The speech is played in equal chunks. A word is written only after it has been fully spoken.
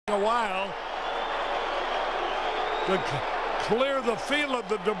a while to clear the field of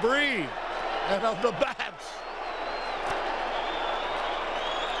the debris and of the bats.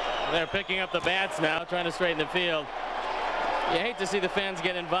 They're picking up the bats now, trying to straighten the field. You hate to see the fans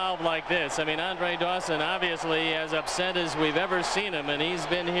get involved like this. I mean, Andre Dawson obviously as upset as we've ever seen him, and he's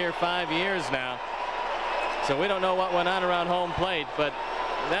been here 5 years now. So we don't know what went on around home plate, but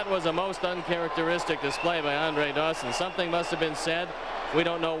that was a most uncharacteristic display by Andre Dawson. Something must have been said. We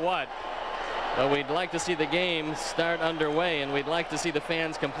don't know what. But we'd like to see the game start underway, and we'd like to see the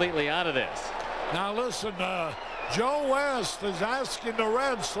fans completely out of this. Now listen, Joe West is asking the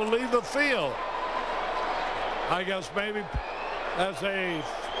Reds to leave the field. I guess maybe as a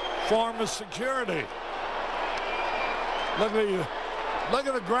form of security. Look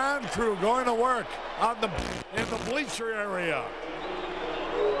at the ground crew going to work in the bleacher area.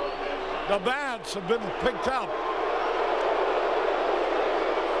 The bats have been picked up.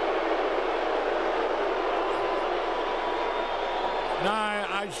 Now,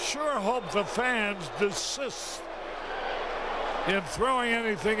 I sure hope the fans desist in throwing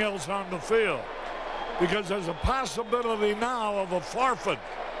anything else on the field, because there's a possibility now of a forfeit.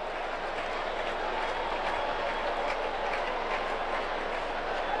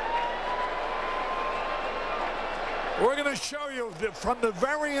 We're going to show you from the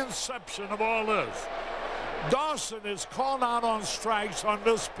very inception of all this. Dawson is called out on strikes on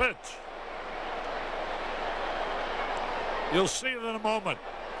this pitch. You'll see it in a moment.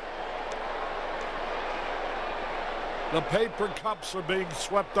 The paper cups are being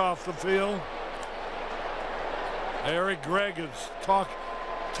swept off the field. Eric Gregg is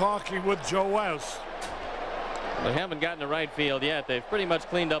talking with Joe West. They haven't gotten to right field yet. They've pretty much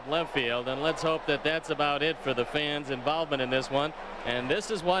cleaned up left field, and let's hope that that's about it for the fans' involvement in this one. And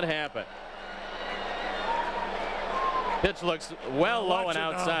this is what happened. Pitch looks well low and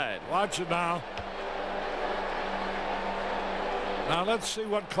outside. Watch it now. Now let's see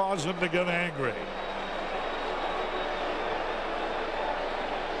what caused him to get angry.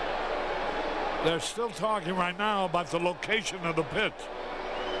 They're still talking right now about the location of the pitch.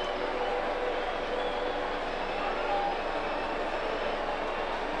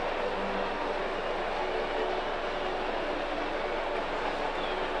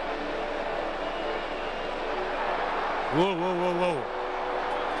 Whoa, whoa, whoa,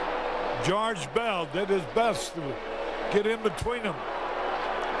 whoa. George Bell did his best to get in between them.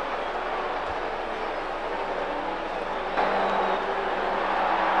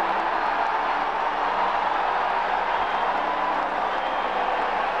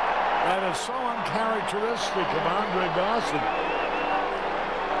 That is so uncharacteristic of Andre Dawson.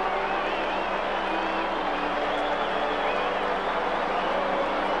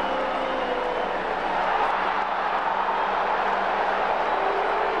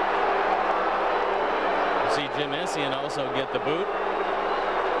 Jim Essian also get the boot.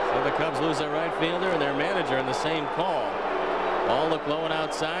 So the Cubs lose their right fielder and their manager in the same call. Ball looked low and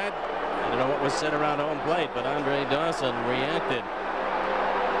outside. I don't know what was said around home plate, but Andre Dawson reacted.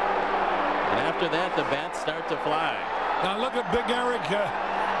 And after that, the bats start to fly. Now look at big Eric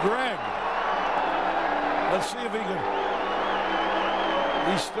Gregg. Let's see if he can.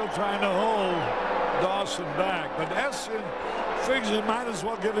 He's still trying to hold Dawson back, but Essian figures he might as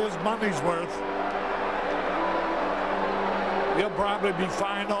well get his money's worth. He'll probably be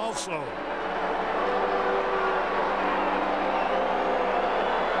fined also.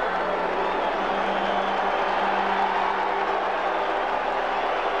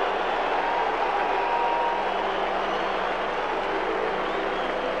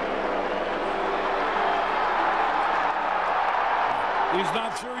 He's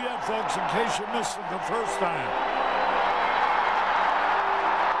not through yet, folks, in case you missed it the first time.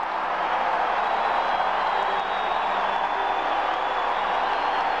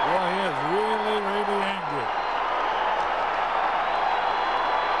 Really angry.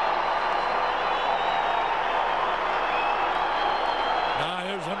 Now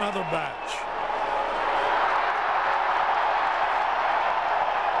here's another batch.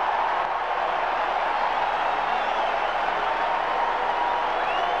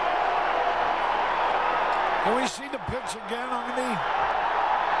 Can we see the pitch again, Andy?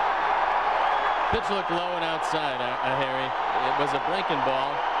 Pitch looked low and outside, Harry. It was a breaking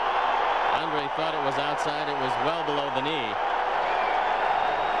ball. Andre thought it was outside. It was well below the knee.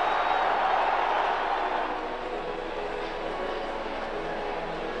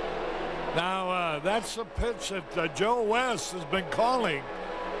 Now, that's the pitch that Joe West has been calling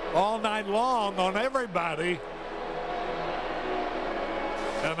all night long on everybody.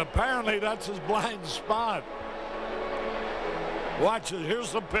 And apparently that's his blind spot. Watch it.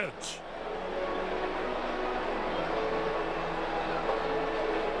 Here's the pitch.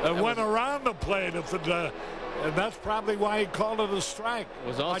 It went around the plate. If it, and that's probably why he called it a strike. It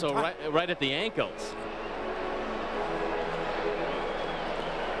was also right at the ankles.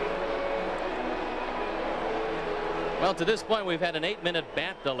 Well, to this point, we've had an 8-minute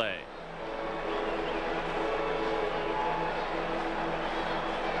bat delay.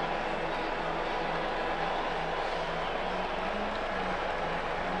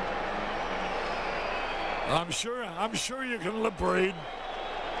 I'm sure you can lip read.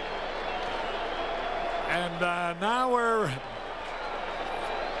 And now we're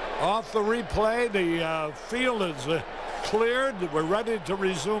off the replay. The field is cleared. We're ready to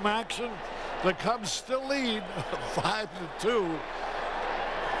resume action. The Cubs still lead 5-2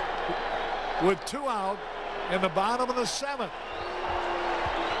 with 2 out in the bottom of the 7th.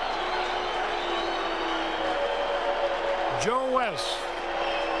 Joe West,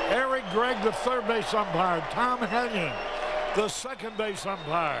 Eric Gregg, the third base umpire, Tom Henyon, the second base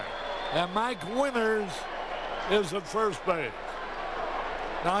umpire, and Mike Winters is at first base.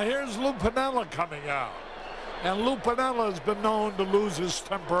 Now here's Lou Piniella coming out, and Lou Piniella has been known to lose his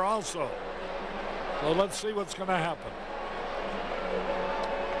temper also. So let's see what's going to happen.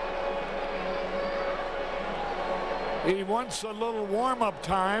 He wants a little warm-up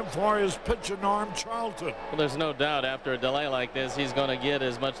time for his pitcher, Norm Charlton. Well, there's no doubt after a delay like this, he's going to get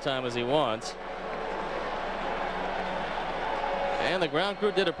as much time as he wants. And the ground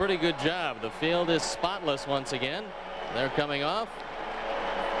crew did a pretty good job. The field is spotless once again. They're coming off.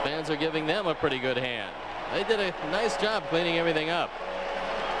 Fans are giving them a pretty good hand. They did a nice job cleaning everything up.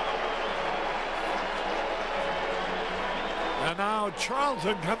 And now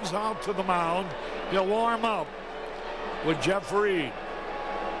Charlton comes out to the mound. He'll warm up with Jeff Reed.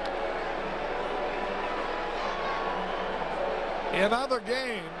 In other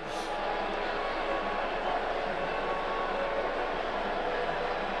games,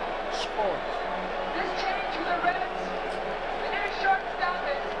 This change for the Reds, the new shortstop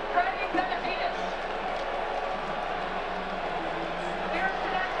is Freddie Benavides. Here's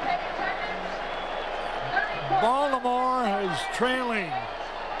tonight's pay attendance, 34. Baltimore is trailing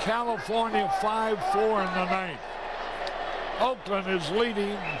California 5-4 in the 9th. Oakland is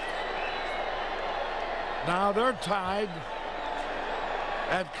leading. Now they're tied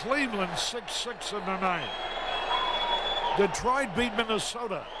at Cleveland 6-6 in the 9th. Detroit beat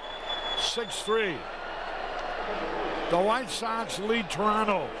Minnesota 6-3. The White Sox lead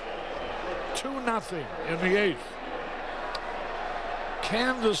Toronto 2-0 in the 8th.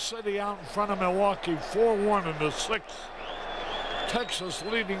 Kansas City out in front of Milwaukee 4-1 in the 6th. Texas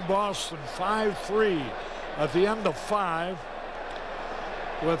leading Boston 5-3 at the end of 5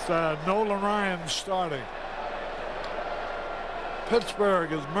 with Nolan Ryan starting.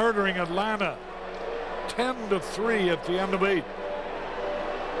 Pittsburgh is murdering Atlanta 10-3 at the end of 8.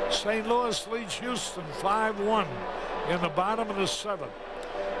 St. Louis leads Houston 5-1 in the bottom of the 7th.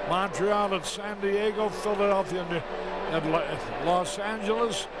 Montreal at San Diego, Philadelphia at Los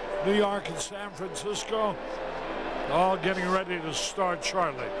Angeles, New York and San Francisco, all getting ready to start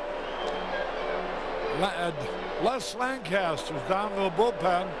shortly. Les Lancaster's down to the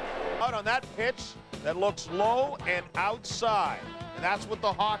bullpen. Out on that pitch that looks low and outside. And that's what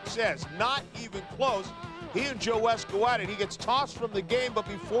the Hawk says. Not even close. He and Joe West go at it. He gets tossed from the game, but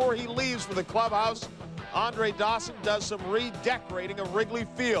before he leaves for the clubhouse, Andre Dawson does some redecorating of Wrigley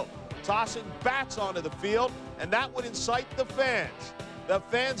Field. Tossing bats onto the field, and that would incite the fans. The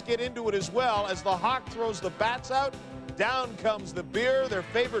fans get into it as well as the Hawk throws the bats out. Down comes the beer, their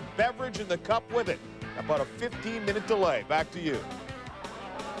favorite beverage, in the cup with it. About a 15-minute delay. Back to you.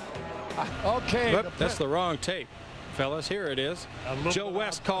 Okay. But that's the wrong tape, fellas. Here it is. Joe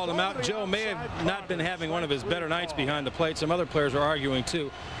West called him out. Joe may have not been having one of his better nights behind the plate. Some other players were arguing too.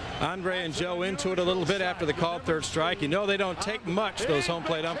 Andre and Joe into it a little bit after the called third strike. You know they don't take much, those home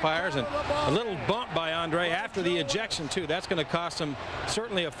plate umpires, and a little bump by Andre after the ejection too. That's going to cost him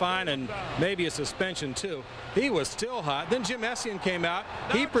certainly a fine and maybe a suspension too. He was still hot. Then Jim Essian came out.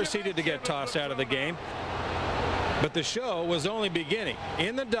 He proceeded to get tossed out of the game. But the show was only beginning.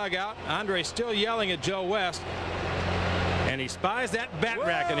 In the dugout, Andre still yelling at Joe West, and he spies that bat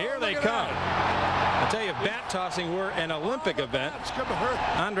rack, and here they come. I'll tell you, if bat tossing were an Olympic event,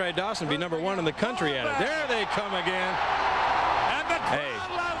 Andre Dawson would be #1 in the country at it. There they come again. Hey,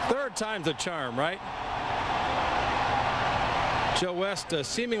 third time's a charm, right? Joe West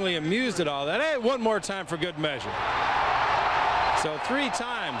seemingly amused at all that. Hey, one more time for good measure. So 3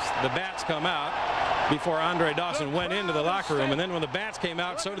 times the bats come out. before Andre Dawson went into the locker room. And then when the bats came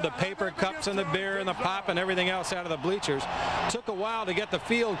out, so did the paper cups and the beer and the pop and everything else out of the bleachers. Took a while to get the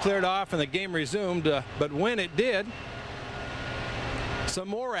field cleared off and the game resumed, but when it did, some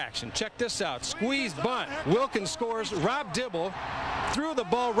more action. Check this out. Squeeze bunt. Wilkins scores. Rob Dibble threw the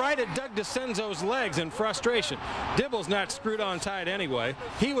ball right at Doug DeCenzo's legs in frustration. Dibble's not screwed on tight anyway.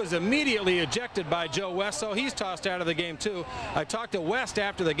 He was immediately ejected by Joe West, so he's tossed out of the game too. I talked to West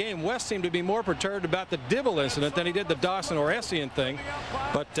after the game. West seemed to be more perturbed about the Dibble incident than he did the Dawson or Essian thing.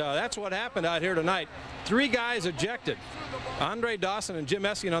 But that's what happened out here tonight. 3 guys ejected. Andre Dawson and Jim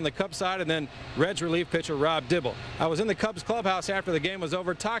Essian on the Cubs side, and then Reds relief pitcher Rob Dibble. I was in the Cubs clubhouse after the game was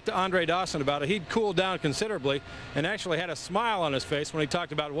over, talked to Andre Dawson about it. He'd cooled down considerably and actually had a smile on his face when he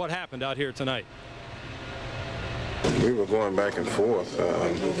talked about what happened out here tonight. We were going back and forth.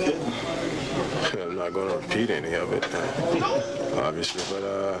 I'm not going to repeat any of it, obviously,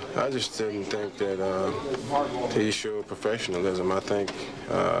 but I just didn't think that he showed professionalism. I think,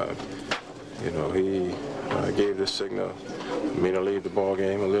 you know, he gave the signal for me to leave the ball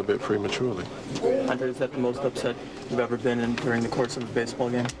game a little bit prematurely. Andre, is that the most upset you've ever been in during the course of a baseball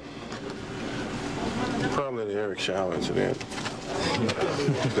game? Probably the Eric Schauer incident.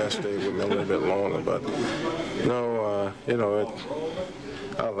 That stayed with me a little bit longer, but no, you know,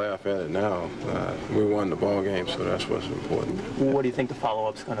 I laugh at it now. We won the ball game, so that's what's important. What do you think the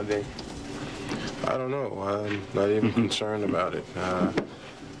follow-up's going to be? I don't know. I'm not even concerned about it.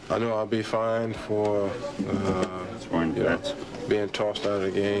 I know I'll be fine for you know, being tossed out of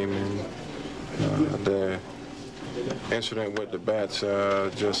the game, and the incident with the bats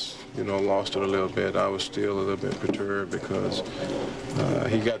just, you know, lost it a little bit. I was still a little bit perturbed because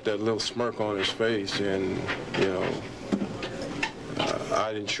he got that little smirk on his face, and you know,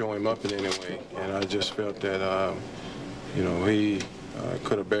 I didn't show him up in any way, and I just felt that you know, he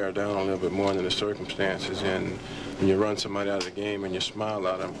could have bared down a little bit more than the circumstances. And when you run somebody out of the game and you smile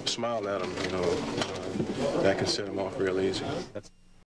at them, you know, that can set them off real easy.